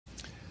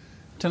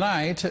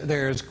Tonight,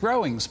 there's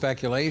growing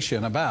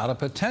speculation about a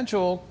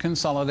potential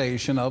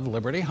consolidation of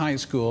Liberty High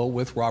School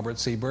with Robert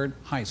C. Byrd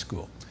High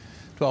School.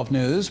 12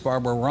 News'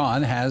 Barbara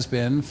Ron has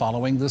been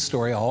following this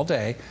story all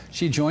day.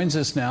 She joins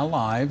us now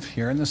live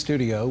here in the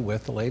studio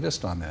with the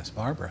latest on this.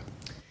 Barbara.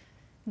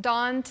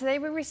 Dawn, today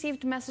we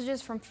received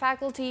messages from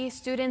faculty,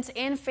 students,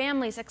 and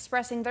families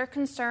expressing their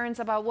concerns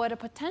about what a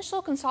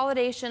potential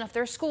consolidation of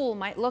their school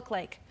might look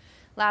like.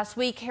 Last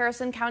week,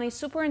 Harrison County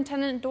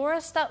Superintendent Dora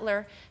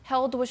Stutler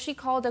held what she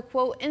called a,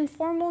 quote,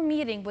 informal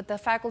meeting with the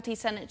faculty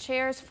senate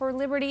chairs for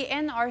Liberty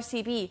and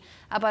RCB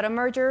about a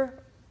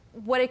merger,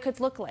 what it could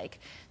look like.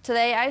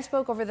 Today, I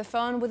spoke over the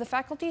phone with the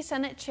faculty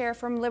senate chair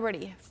from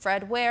Liberty,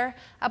 Fred Ware,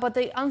 about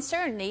the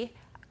uncertainty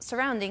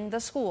surrounding the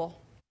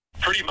school.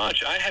 Pretty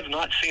much. I have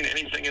not seen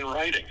anything in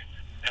writing,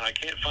 and I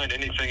can't find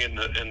anything in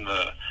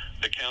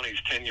the county's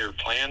 10-year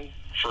plan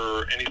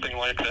for anything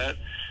like that.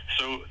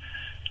 So,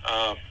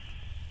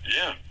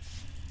 yeah,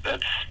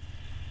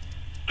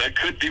 that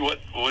could be what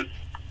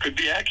could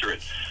be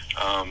accurate.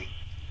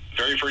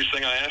 Very first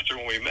thing I asked her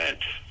when we met,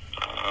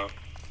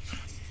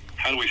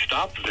 how do we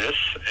stop this?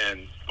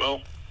 And,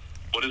 well,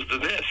 what is the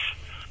this?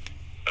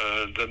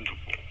 Then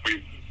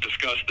we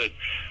discussed that,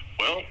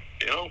 well,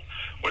 you know,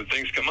 when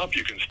things come up,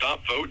 you can stop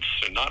votes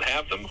and not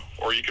have them,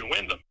 or you can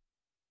win them.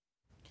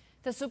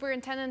 The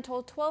superintendent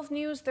told 12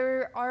 News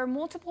there are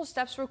multiple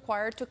steps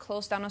required to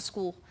close down a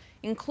school,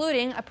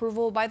 including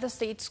approval by the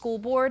state school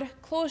board,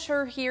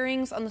 closure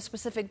hearings on the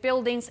specific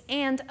buildings,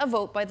 and a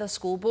vote by the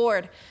school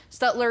board.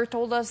 Stutler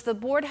told us the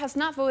board has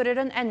not voted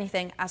on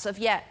anything as of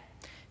yet.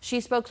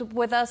 She spoke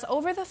with us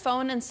over the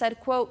phone and said,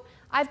 quote,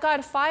 I've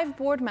got 5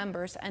 board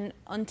members, and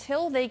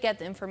until they get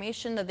the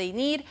information that they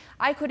need,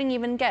 I couldn't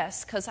even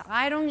guess because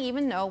I don't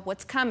even know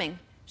what's coming.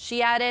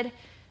 She added,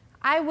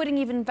 I wouldn't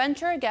even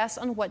venture a guess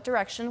on what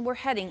direction we're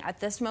heading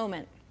at this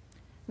moment.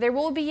 There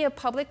will be a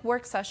public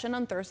work session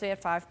on Thursday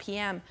at 5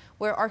 p.m.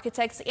 where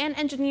architects and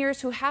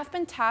engineers who have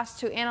been tasked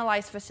to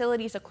analyze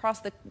facilities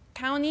across the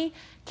county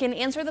can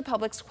answer the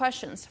public's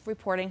questions.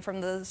 Reporting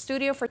from the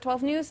studio for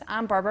 12 News,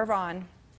 I'm Barbara Vaughn.